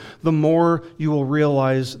Scripture, the more you will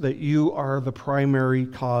realize that you are the primary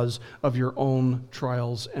cause of your own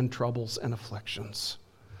trials and troubles and afflictions.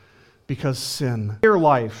 Because sin, your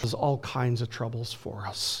life, has all kinds of troubles for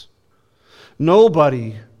us.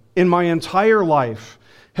 Nobody in my entire life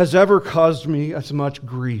has ever caused me as much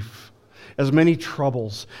grief, as many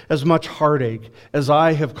troubles, as much heartache as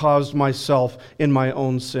I have caused myself in my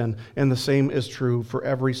own sin. And the same is true for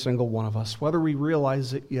every single one of us, whether we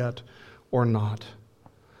realize it yet or not.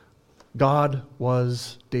 God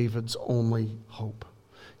was David's only hope.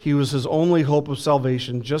 He was his only hope of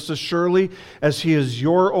salvation, just as surely as he is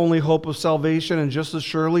your only hope of salvation, and just as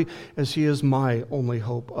surely as he is my only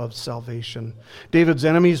hope of salvation. David's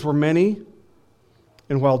enemies were many,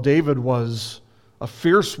 and while David was a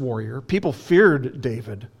fierce warrior, people feared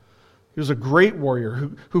David. He was a great warrior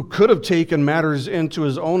who could have taken matters into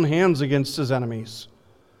his own hands against his enemies.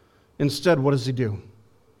 Instead, what does he do?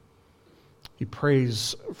 He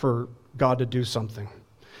prays for God to do something.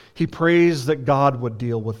 He prays that God would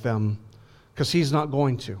deal with them, because he's not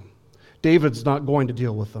going to. David's not going to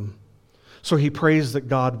deal with them. So he prays that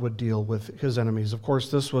God would deal with his enemies. Of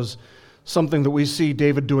course, this was something that we see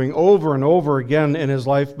David doing over and over again in his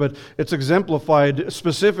life, but it's exemplified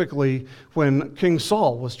specifically when King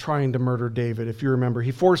Saul was trying to murder David. If you remember,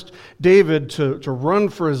 he forced David to run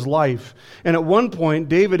for his life. And at one point,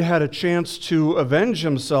 David had a chance to avenge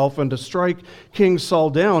himself and to strike King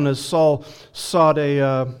Saul down as Saul sought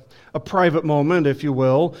a private moment, if you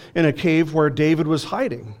will, in a cave where David was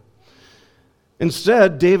hiding.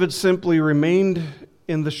 Instead, David simply remained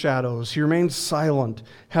in the shadows. He remained silent,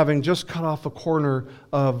 having just cut off a corner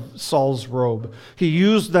of Saul's robe. He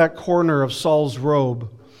used that corner of Saul's robe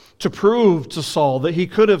to prove to Saul that he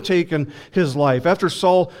could have taken his life. After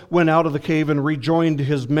Saul went out of the cave and rejoined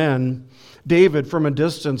his men, David from a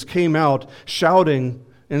distance came out shouting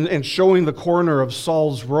and showing the corner of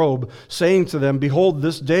Saul's robe, saying to them, "Behold,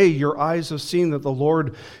 this day your eyes have seen that the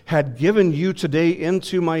Lord had given you today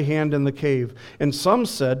into my hand in the cave. And some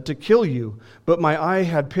said, to kill you. But my eye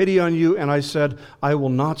had pity on you, and I said, I will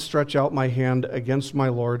not stretch out my hand against my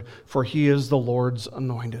Lord, for he is the Lord's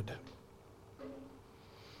anointed."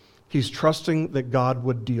 He's trusting that God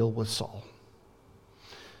would deal with Saul.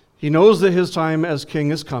 He knows that his time as king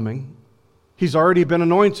is coming. He's already been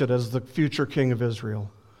anointed as the future king of Israel.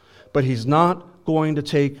 But he's not going to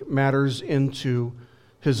take matters into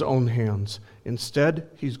his own hands. Instead,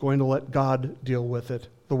 he's going to let God deal with it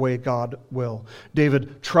the way God will.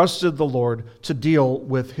 David trusted the Lord to deal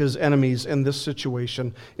with his enemies in this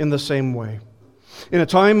situation in the same way. In a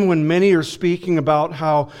time when many are speaking about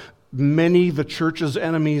how many the church's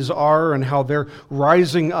enemies are and how they're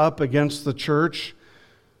rising up against the church,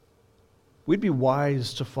 we'd be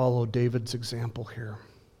wise to follow David's example here.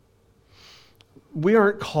 We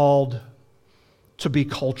aren't called to be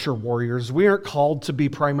culture warriors. We aren't called to be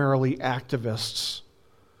primarily activists.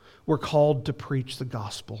 We're called to preach the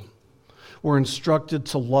gospel. We're instructed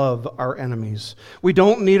to love our enemies. We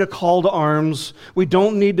don't need a call to arms. We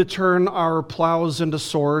don't need to turn our plows into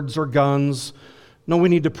swords or guns. No, we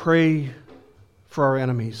need to pray for our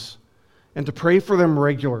enemies and to pray for them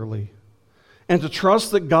regularly, and to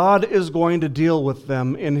trust that God is going to deal with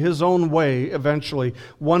them in his own way eventually,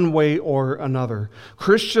 one way or another.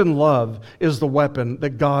 Christian love is the weapon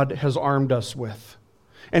that God has armed us with.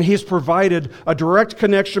 And he's provided a direct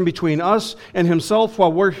connection between us and himself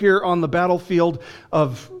while we're here on the battlefield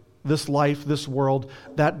of this life, this world.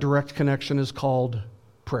 That direct connection is called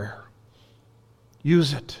prayer.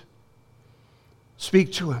 Use it.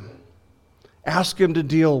 Speak to him. Ask him to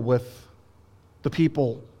deal with the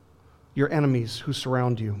people, your enemies who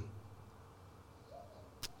surround you.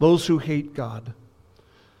 Those who hate God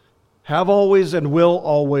have always and will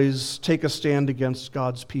always take a stand against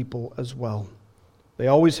God's people as well. They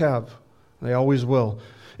always have. They always will.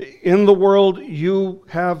 In the world you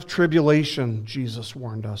have tribulation, Jesus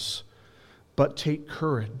warned us. But take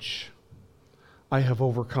courage. I have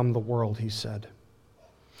overcome the world, he said.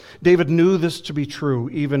 David knew this to be true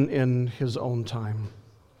even in his own time.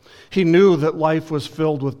 He knew that life was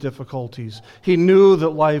filled with difficulties. He knew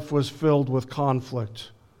that life was filled with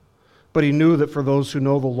conflict. But he knew that for those who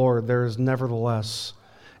know the Lord, there is nevertheless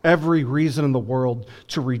every reason in the world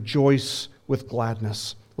to rejoice with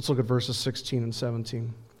gladness. Let's look at verses 16 and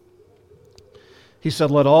 17. He said,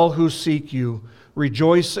 "Let all who seek you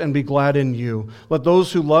rejoice and be glad in you. Let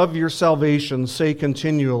those who love your salvation say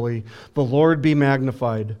continually, the Lord be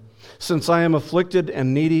magnified. Since I am afflicted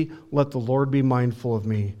and needy, let the Lord be mindful of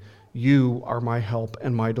me. You are my help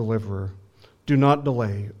and my deliverer. Do not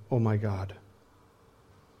delay, O my God."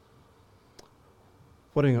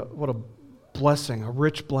 What a blessing, a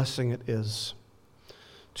rich blessing it is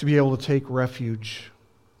to be able to take refuge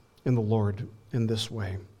in the Lord in this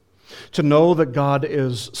way. To know that God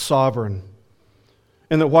is sovereign,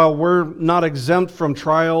 and that while we're not exempt from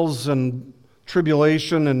trials and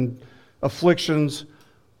tribulation and afflictions,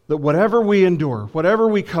 that whatever we endure, whatever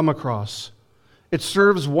we come across, it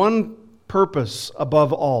serves one purpose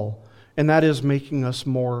above all, and that is making us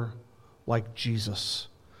more like Jesus,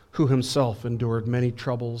 who himself endured many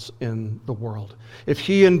troubles in the world. If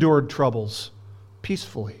he endured troubles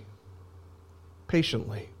peacefully,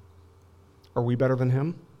 patiently, are we better than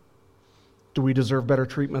him? Do we deserve better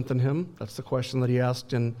treatment than him? That's the question that he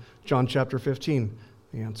asked in John chapter 15.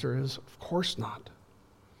 The answer is, of course not.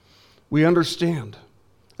 We understand,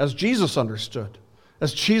 as Jesus understood,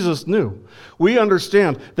 as Jesus knew, we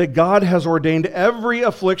understand that God has ordained every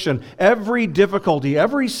affliction, every difficulty,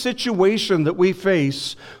 every situation that we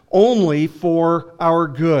face only for our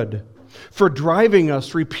good, for driving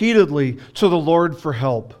us repeatedly to the Lord for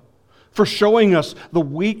help, for showing us the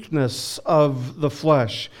weakness of the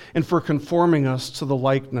flesh, and for conforming us to the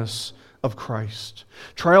likeness of Christ.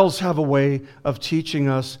 Trials have a way of teaching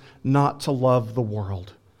us not to love the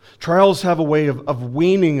world. Trials have a way of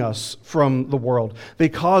weaning us from the world. They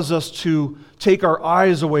cause us to take our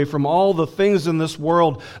eyes away from all the things in this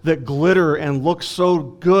world that glitter and look so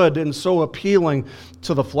good and so appealing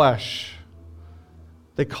to the flesh.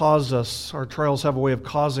 Our trials have a way of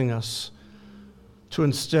causing us to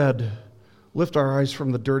instead lift our eyes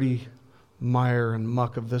from the dirty mire and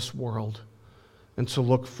muck of this world and to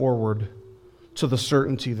look forward to the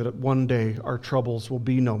certainty that one day our troubles will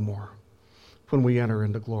be no more when we enter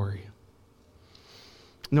into glory.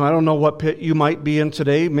 Now, I don't know what pit you might be in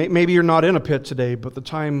today. Maybe you're not in a pit today, but the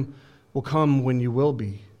time will come when you will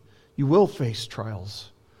be. You will face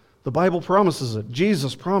trials. The Bible promises it.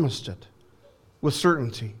 Jesus promised it with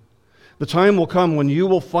certainty. The time will come when you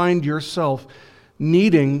will find yourself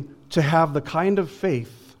needing to have the kind of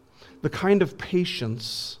faith, the kind of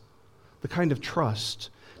patience, the kind of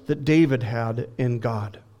trust that David had in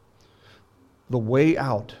God. The way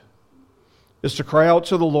out is to cry out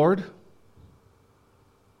to the Lord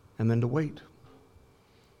and then to wait.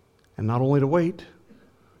 And not only to wait,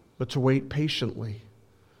 but to wait patiently,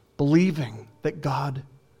 believing that God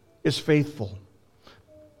is faithful.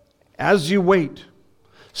 As you wait,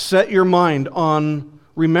 set your mind on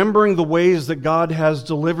remembering the ways that God has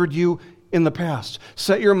delivered you in the past.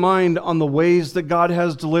 Set your mind on the ways that God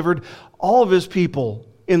has delivered all of his people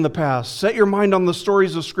in the past. Set your mind on the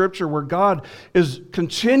stories of Scripture where God is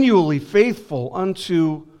continually faithful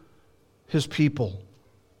unto his people.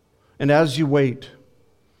 And as you wait,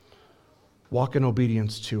 walk in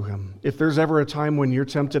obedience to him. If there's ever a time when you're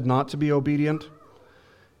tempted not to be obedient,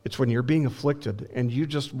 it's when you're being afflicted and you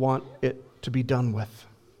just want it to be done with.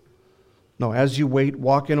 No, as you wait,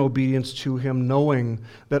 walk in obedience to him, knowing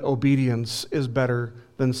that obedience is better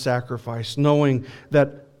than sacrifice, knowing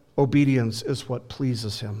that obedience is what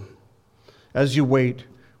pleases him. As you wait,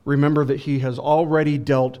 remember that he has already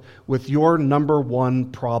dealt with your number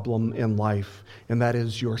one problem in life, and that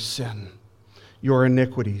is your sin, your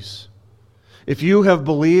iniquities. If you have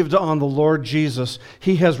believed on the Lord Jesus,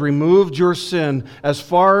 he has removed your sin as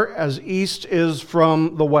far as east is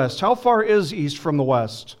from the west. How far is east from the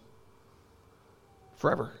west?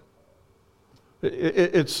 Forever.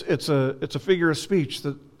 It's a figure of speech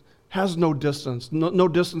that has no distance, no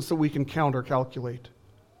distance that we can count or calculate.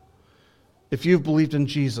 If you've believed in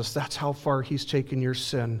Jesus, that's how far he's taken your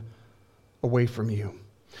sin away from you.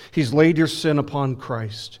 He's laid your sin upon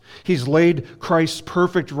Christ. He's laid Christ's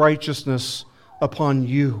perfect righteousness upon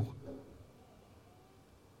you.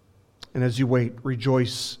 And as you wait,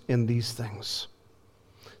 rejoice in these things.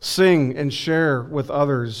 Sing and share with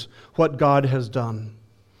others what God has done,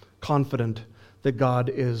 confident that God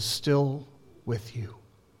is still with you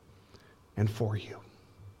and for you,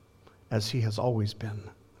 as he has always been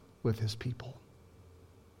with his people.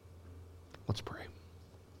 Let's pray.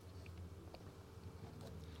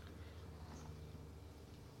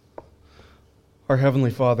 Our Heavenly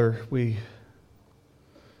Father, we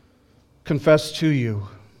confess to you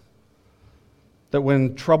that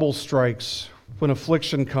when trouble strikes, when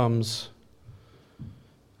affliction comes,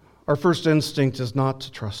 our first instinct is not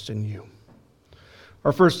to trust in you.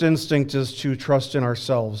 Our first instinct is to trust in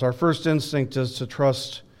ourselves. Our first instinct is to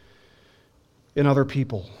trust in other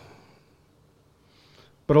people.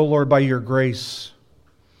 But, O Lord, by your grace,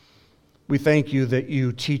 we thank you that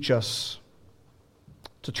you teach us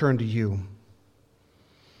to turn to you,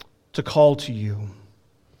 to call to you,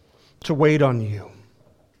 to wait on you.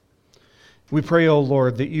 We pray, O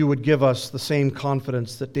Lord, that you would give us the same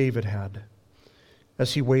confidence that David had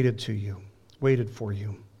as he waited for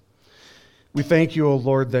you. We thank you, O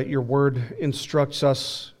Lord, that your word instructs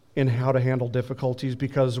us in how to handle difficulties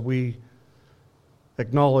because we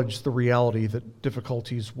acknowledge the reality that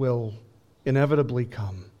difficulties will inevitably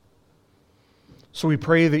come. So we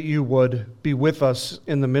pray that you would be with us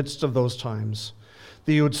in the midst of those times,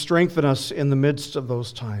 that you would strengthen us in the midst of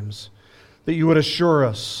those times, that you would assure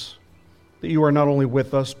us that you are not only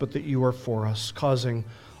with us, but that you are for us, causing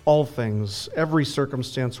all things, every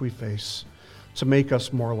circumstance we face, to make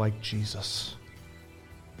us more like Jesus.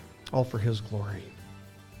 All for his glory.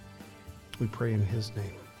 We pray in his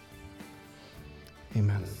name.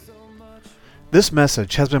 Amen. This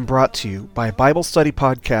message has been brought to you by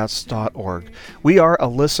BibleStudyPodcasts.org. We are a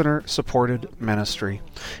listener-supported ministry.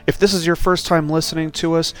 If this is your first time listening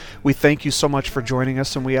to us, we thank you so much for joining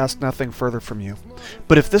us, and we ask nothing further from you.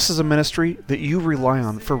 But if this is a ministry that you rely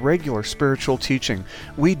on for regular spiritual teaching,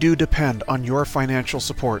 we do depend on your financial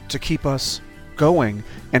support to keep us going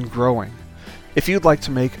and growing. If you'd like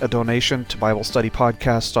to make a donation to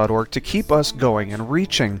BibleStudyPodcasts.org to keep us going and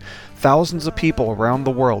reaching thousands of people around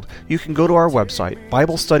the world, you can go to our website,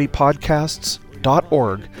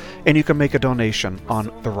 BibleStudyPodcasts.org, and you can make a donation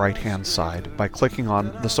on the right-hand side by clicking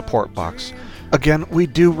on the support box. Again, we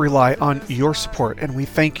do rely on your support, and we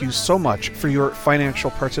thank you so much for your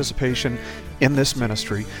financial participation in this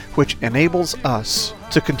ministry, which enables us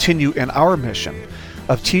to continue in our mission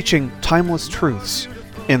of teaching timeless truths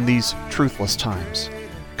in these truthless times.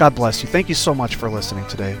 God bless you. Thank you so much for listening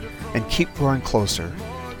today, and keep growing closer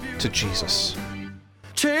to Jesus.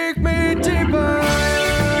 Take me deeper.